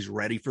not sure he's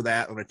ready for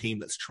that on a team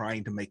that's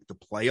trying to make the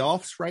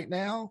playoffs right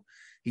now.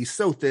 He's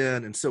so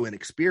thin and so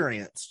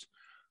inexperienced.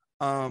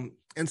 And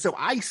so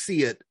I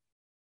see it.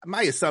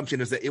 My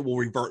assumption is that it will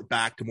revert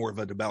back to more of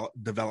a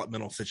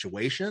developmental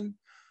situation.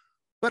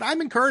 But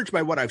I'm encouraged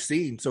by what I've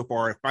seen so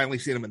far. I've finally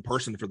seen him in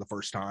person for the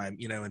first time,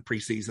 in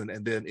preseason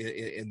and then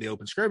in the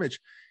open scrimmage.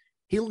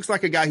 He looks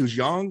like a guy who's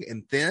young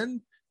and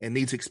thin and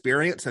needs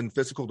experience and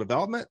physical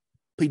development.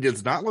 He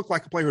does not look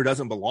like a player who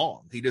doesn't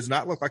belong. He does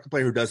not look like a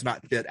player who does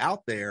not fit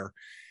out there.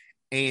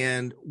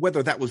 And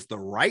whether that was the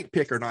right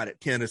pick or not at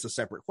 10 is a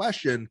separate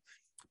question.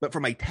 But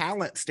from a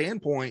talent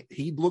standpoint,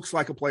 he looks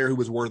like a player who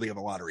was worthy of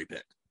a lottery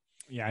pick.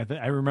 Yeah,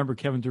 I remember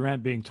Kevin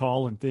Durant being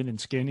tall and thin and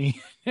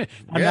skinny.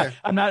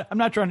 I'm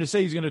not trying to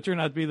say he's going to turn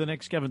out to be the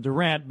next Kevin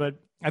Durant, but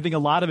I think a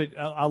lot of it,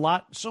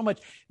 so much.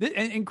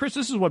 And Chris,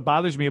 this is what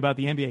bothers me about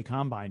the NBA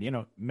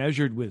Combine.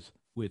 Measured with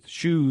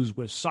shoes,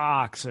 with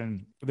socks,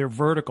 and they're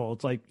vertical.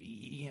 It's like,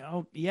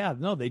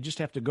 they just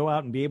have to go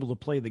out and be able to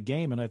play the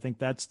game. And I think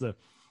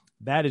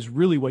that is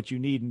really what you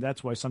need. And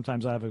that's why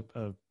sometimes I have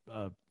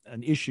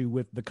an issue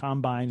with the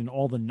Combine and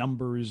all the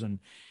numbers and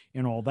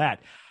all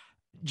that.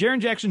 Jaren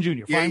Jackson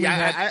Jr.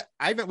 I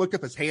haven't looked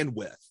up his hand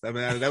width. I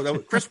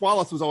mean, Chris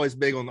Wallace was always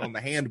big on the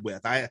hand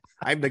width.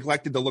 I've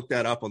neglected to look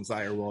that up on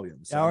Zaire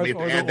Williams. So I may have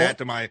to add that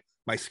to my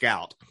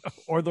scout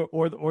or the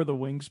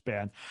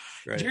wingspan.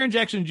 Right. Jaren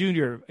Jackson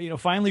Jr.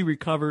 Finally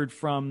recovered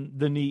from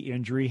the knee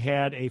injury,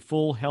 had a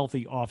full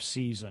healthy off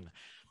season.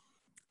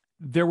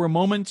 There were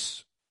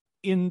moments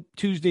in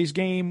Tuesday's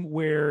game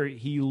where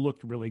he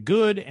looked really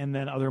good, and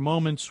then other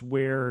moments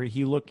where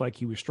he looked like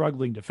he was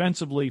struggling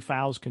defensively.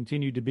 Fouls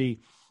continued to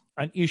be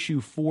an issue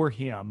for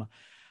him.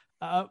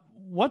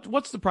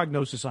 What's the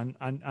prognosis on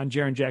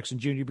Jaren Jackson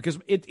Jr.? Because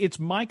it's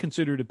my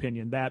considered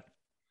opinion that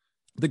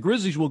the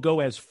Grizzlies will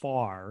go as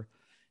far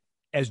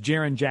as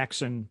Jaren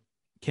Jackson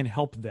can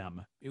help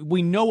them.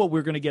 We know what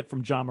we're going to get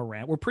from Ja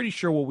Morant. We're pretty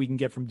sure what we can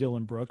get from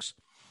Dylan Brooks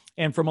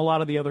and from a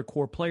lot of the other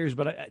core players.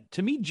 But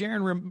to me,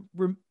 Jaren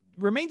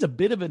remains a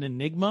bit of an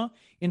enigma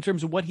in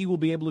terms of what he will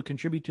be able to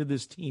contribute to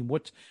this team.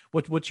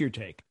 What's your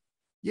take?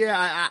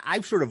 Yeah,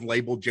 I've sort of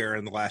labeled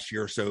Jaren the last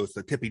year or so as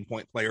the tipping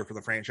point player for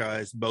the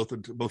franchise, both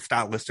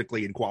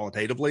stylistically and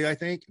qualitatively, I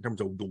think, in terms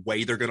of the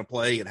way they're going to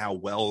play and how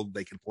well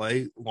they can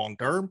play long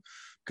term,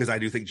 because I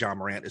do think Ja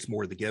Morant is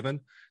more the given.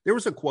 There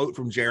was a quote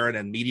from Jaren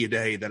in Media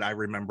Day that I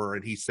remember,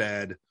 and he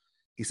said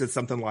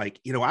something like,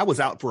 I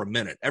was out for a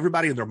minute.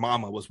 Everybody and their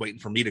mama was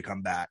waiting for me to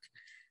come back.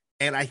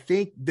 And I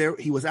think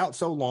he was out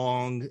so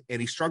long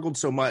and he struggled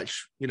so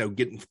much,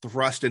 getting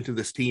thrust into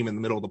this team in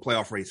the middle of the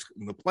playoff race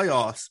in the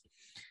playoffs.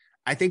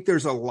 I think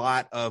there's a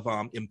lot of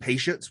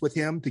impatience with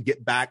him to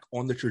get back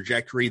on the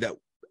trajectory that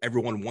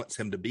everyone wants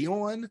him to be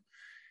on.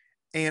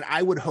 And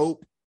I would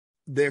hope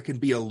there can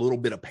be a little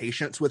bit of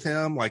patience with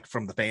him, like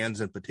from the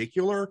fans in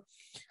particular.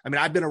 I mean,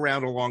 I've been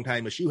around a long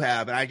time as you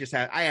have, and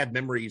I have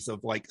memories of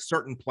like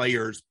certain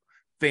players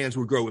fans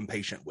would grow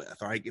impatient with.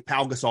 All right.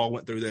 Pau Gasol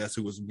went through this,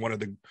 who was one of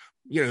the,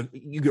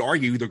 you could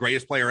argue the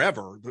greatest player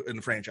ever in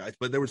the franchise,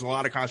 but there was a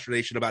lot of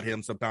consternation about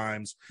him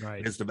sometimes,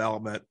 right, his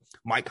development.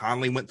 Mike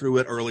Conley went through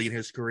it early in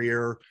his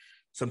career.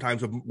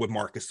 Sometimes with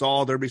Marc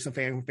Gasol, there'd be some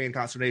fan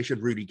consternation.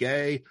 Rudy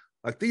Gay,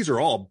 like these are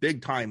all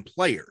big time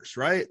players,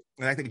 right?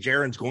 And I think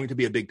Jaren's going to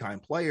be a big time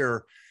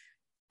player.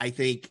 I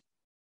think,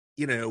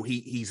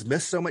 he's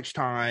missed so much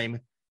time.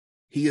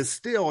 He is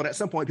still, and at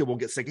some point people will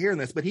get sick of hearing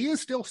this, but he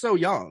is still so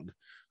young.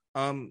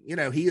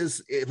 He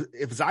is,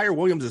 if Zaire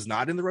Williams is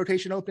not in the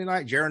rotation opening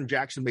night, Jaren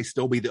Jackson may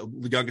still be the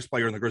youngest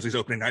player in the Grizzlies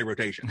opening night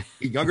rotation.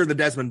 He's younger than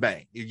Desmond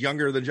Bain. He's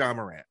younger than John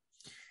Morant.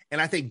 And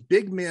I think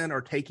big men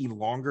are taking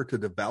longer to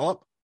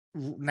develop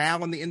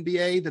now in the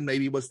NBA than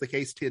maybe was the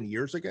case 10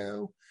 years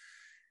ago.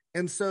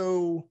 And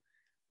so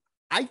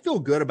I feel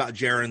good about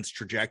Jaren's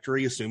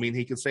trajectory, assuming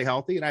he can stay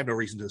healthy. And I have no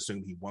reason to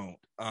assume he won't.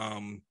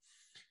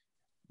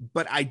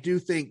 But I do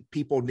think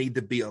people need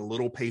to be a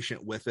little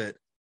patient with it.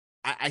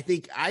 I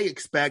think I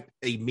expect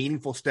a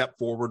meaningful step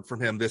forward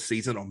from him this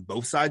season on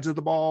both sides of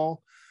the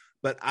ball,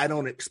 but I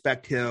don't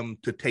expect him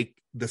to take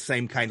the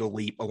same kind of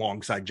leap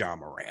alongside John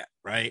Morant,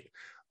 right?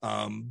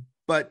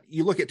 But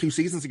you look at 2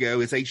 seasons ago,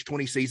 his age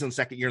 20 season,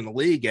 second year in the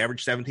league,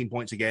 averaged 17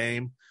 points a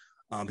game.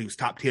 He was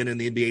top 10 in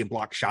the NBA in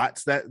block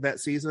shots that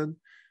season.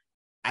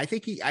 I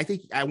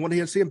want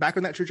to see him back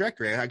on that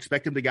trajectory. I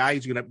expect him to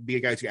he's going to be a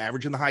guy who's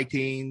average in the high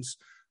teens.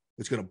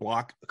 It's going to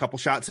block a couple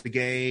shots a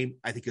game.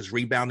 I think his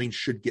rebounding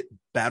should get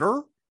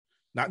better,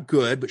 not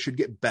good, but should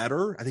get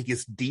better. I think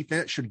his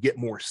defense should get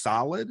more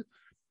solid.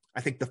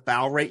 I think the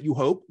foul rate, you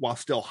hope, while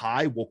still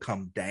high, will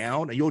come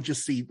down, and you'll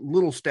just see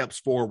little steps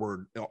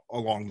forward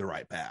along the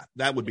right path.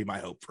 That would be my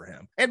hope for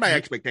him and my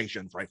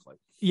expectation, frankly.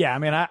 Yeah, I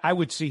mean, I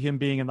would see him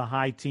being in the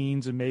high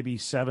teens and maybe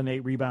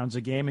 7-8 rebounds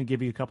a game and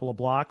give you a couple of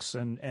blocks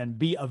and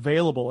be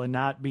available and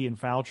not be in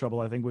foul trouble,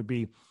 I think would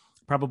be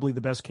probably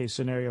the best case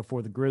scenario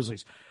for the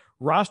Grizzlies.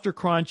 Roster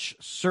crunch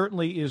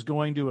certainly is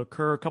going to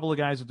occur. A couple of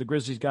guys that the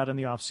Grizzlies got in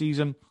the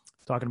offseason,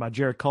 talking about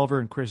Jarrett Culver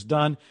and Chris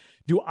Dunn.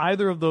 Do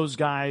either of those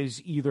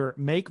guys either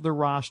make the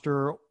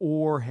roster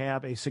or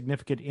have a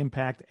significant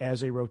impact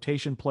as a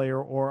rotation player,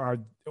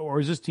 or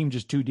is this team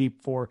just too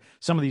deep for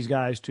some of these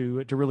guys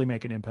to really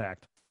make an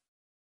impact?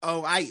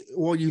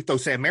 You throw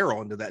Sam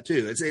Merrill into that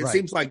too. It right.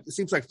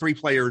 seems like 3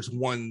 players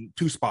won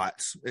 2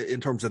 spots in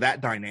terms of that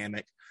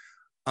dynamic.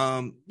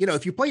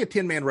 If you play a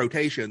 10-man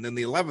rotation, then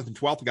the 11th and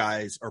 12th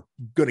guys are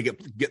going to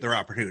get their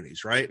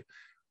opportunities, right?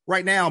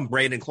 Right now,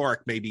 Brandon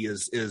Clark maybe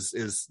is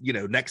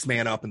next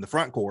man up in the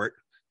front court.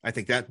 I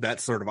think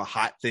that's sort of a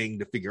hot thing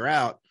to figure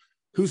out.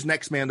 Who's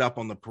next man up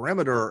on the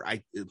perimeter?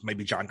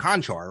 Maybe John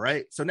Conchar,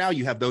 right? So now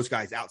you have those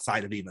guys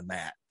outside of even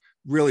that,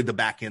 really the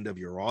back end of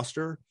your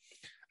roster.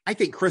 I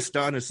think Chris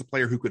Dunn is the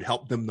player who could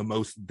help them the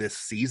most this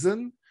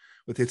season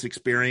with his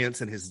experience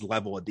and his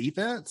level of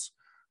defense.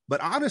 But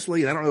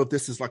honestly, I don't know if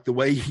this is like the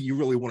way you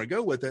really want to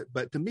go with it,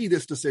 but to me,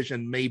 this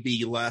decision may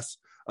be less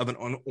of an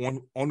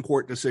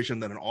on-court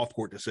decision than an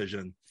off-court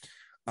decision.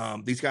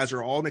 These guys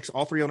are all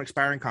 3 on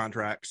expiring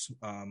contracts.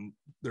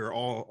 They're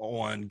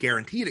all on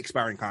guaranteed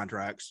expiring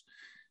contracts.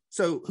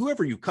 So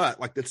whoever you cut,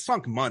 like the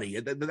sunk money,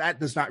 that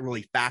does not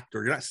really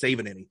factor. You're not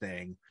saving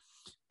anything.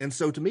 And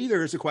so to me,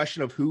 there is a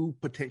question of who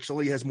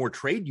potentially has more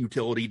trade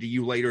utility to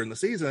you later in the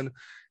season.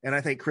 And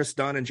I think Chris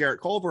Dunn and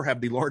Jarrett Culver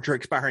have the larger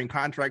expiring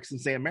contracts than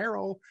Sam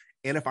Merrill.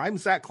 And if I'm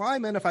Zach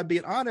Kleiman, if I'm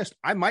being honest,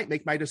 I might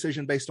make my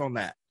decision based on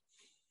that.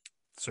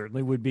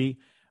 Certainly would be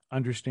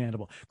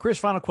understandable. Chris,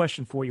 final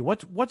question for you.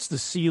 What's the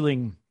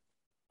ceiling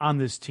on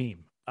this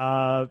team?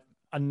 A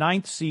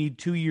 9th seed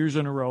 2 years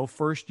in a row,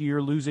 first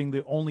year losing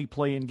the only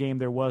play-in game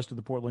there was to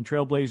the Portland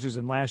Trailblazers,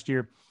 and last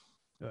year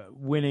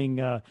winning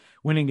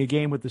a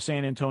game with the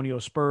San Antonio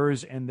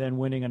Spurs and then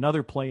winning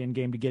another play-in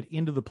game to get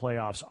into the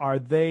playoffs. Are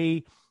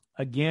they,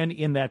 again,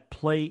 in that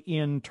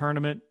play-in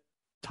tournament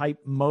type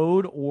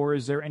mode, or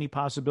is there any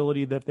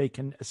possibility that they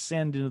can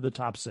ascend into the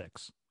top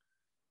 6?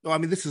 Well, I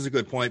mean, this is a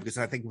good point because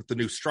I think with the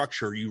new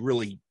structure, you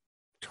really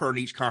turn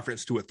each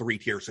conference to a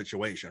 3-tier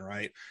situation,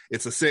 right?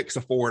 It's a 6,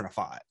 a 4, and a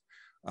 5.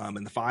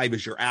 And the 5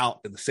 is you're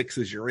out, and the 6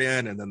 is you're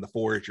in, and then the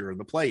 4 is you're in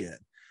the play-in.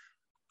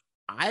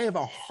 I have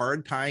a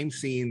hard time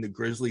seeing the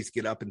Grizzlies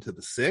get up into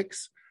the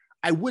 6.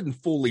 I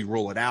wouldn't fully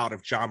rule it out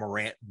if John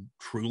Morant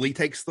truly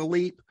takes the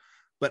leap,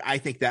 but I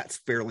think that's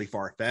fairly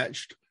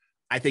far-fetched.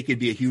 I think it'd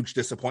be a huge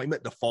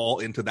disappointment to fall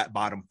into that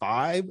bottom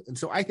 5. And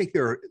so I think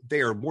they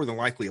are more than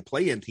likely a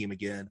play-in team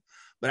again.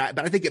 But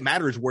I think it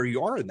matters where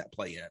you are in that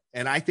play-in.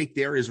 And I think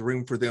there is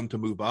room for them to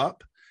move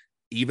up,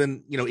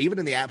 even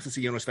in the absence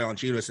of Jonas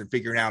Valanciunas and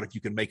figuring out if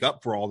you can make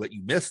up for all that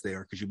you missed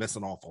there, because you missed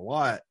an awful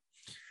lot.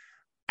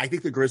 I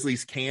think the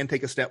Grizzlies can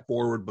take a step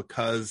forward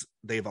because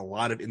they have a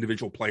lot of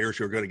individual players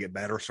who are going to get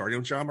better starting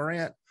with John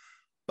Morant.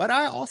 But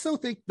I also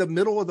think the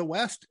middle of the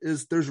West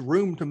there's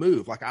room to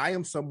move. Like I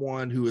am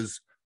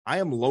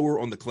lower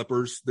on the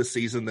Clippers this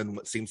season than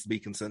what seems to be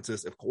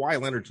consensus. If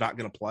Kawhi Leonard's not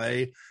going to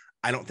play,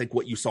 I don't think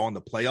what you saw in the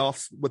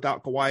playoffs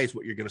without Kawhi is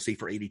what you're going to see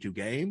for 82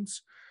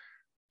 games.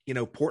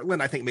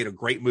 Portland, I think, made a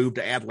great move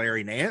to add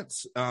Larry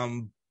Nance,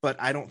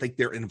 but I don't think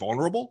they're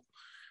invulnerable.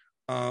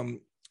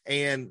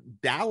 And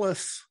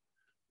Dallas,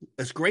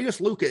 as great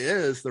as Luka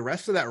is, the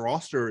rest of that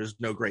roster is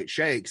no great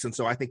shakes. And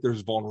so I think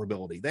there's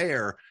vulnerability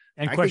there.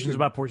 And questions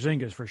about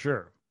Porzingis for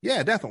sure.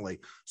 Yeah, definitely.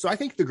 So I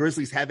think the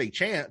Grizzlies have a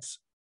chance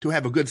to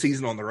have a good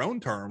season on their own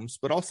terms,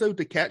 but also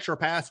to catch or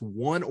pass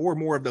one or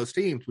more of those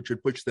teams, which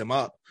would push them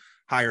up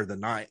higher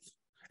than ninth.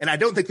 And I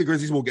don't think the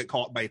Grizzlies will get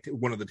caught by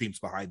one of the teams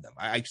behind them.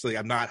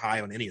 I'm not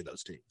high on any of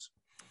those teams.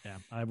 Yeah,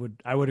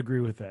 I would agree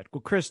with that. Well,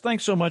 Chris,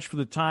 thanks so much for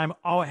the time.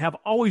 I have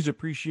always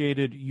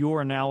appreciated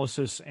your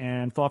analysis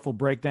and thoughtful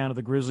breakdown of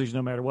the Grizzlies,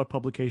 no matter what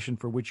publication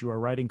for which you are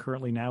writing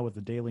currently now with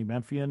the Daily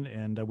Memphian.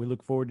 And we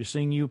look forward to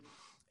seeing you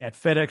at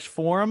FedEx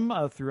Forum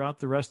throughout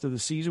the rest of the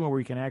season, where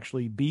we can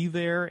actually be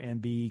there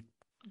and be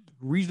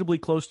reasonably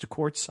close to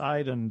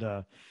courtside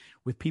and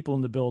with people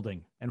in the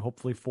building, and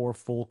hopefully 4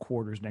 full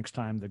quarters next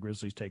time the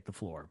Grizzlies take the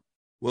floor.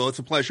 Well, it's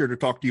a pleasure to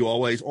talk to you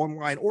always,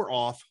 online or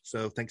off.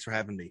 So thanks for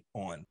having me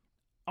on.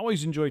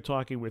 Always enjoy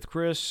talking with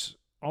Chris.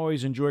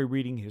 Always enjoy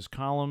reading his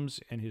columns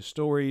and his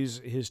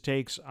stories. His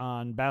takes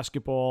on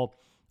basketball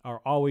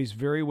are always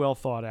very well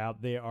thought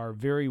out. They are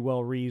very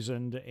well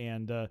reasoned,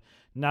 and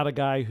not a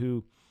guy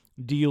who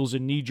deals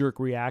in knee-jerk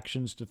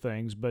reactions to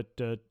things, but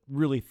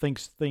really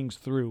thinks things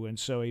through. And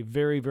so a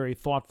very, very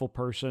thoughtful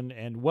person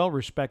and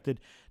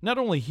well-respected, not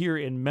only here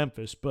in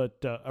Memphis,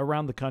 but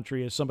around the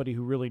country as somebody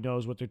who really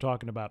knows what they're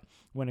talking about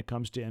when it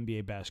comes to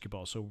NBA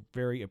basketball. So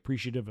very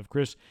appreciative of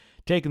Chris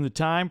taking the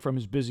time from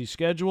his busy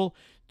schedule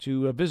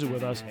to visit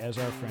with us as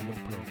our friend of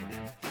the program.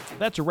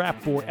 That's a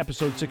wrap for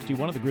episode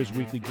 61 of the Grizz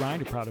Weekly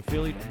Grind, a proud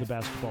affiliate of the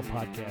Basketball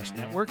Podcast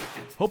Network.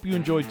 Hope you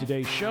enjoyed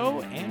today's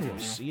show, and we'll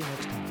see you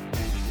next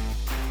time.